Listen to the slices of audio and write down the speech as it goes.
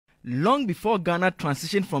Long before Ghana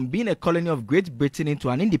transitioned from being a colony of Great Britain into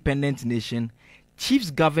an independent nation,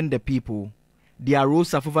 chiefs governed the people. Their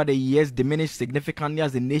roles have over the years diminished significantly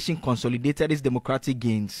as the nation consolidated its democratic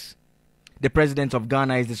gains. The President of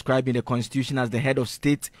Ghana is described in the Constitution as the head of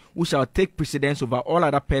state who shall take precedence over all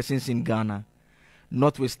other persons in Ghana.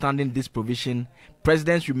 Notwithstanding this provision,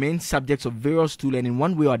 presidents remain subjects of various tools and in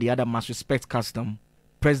one way or the other must respect custom.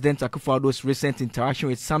 President Akufo-Addo's recent interaction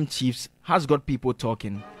with some chiefs has got people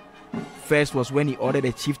talking. First was when he ordered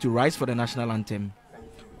a chief to rise for the national anthem.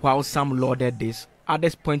 While some lauded this,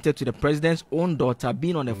 others pointed to the president's own daughter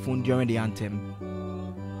being on the phone during the anthem.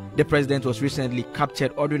 The president was recently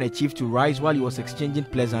captured ordering a chief to rise while he was exchanging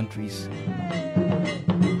pleasantries.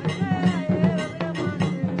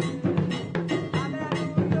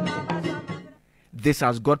 This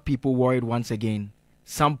has got people worried once again.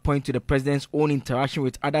 Some point to the president's own interaction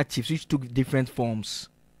with other chiefs which took different forms.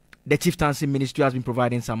 The Chieftaincy Ministry has been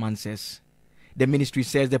providing some answers. The ministry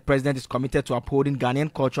says the president is committed to upholding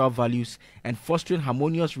Ghanaian cultural values and fostering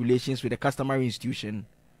harmonious relations with the customary institution.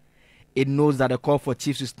 It knows that the call for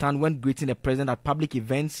chiefs to stand when greeting the president at public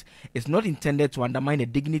events is not intended to undermine the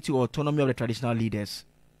dignity or autonomy of the traditional leaders,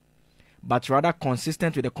 but rather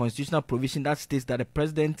consistent with the constitutional provision that states that the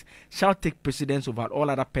president shall take precedence over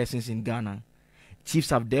all other persons in Ghana.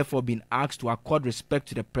 Chiefs have therefore been asked to accord respect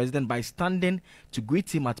to the president by standing to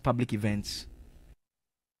greet him at public events.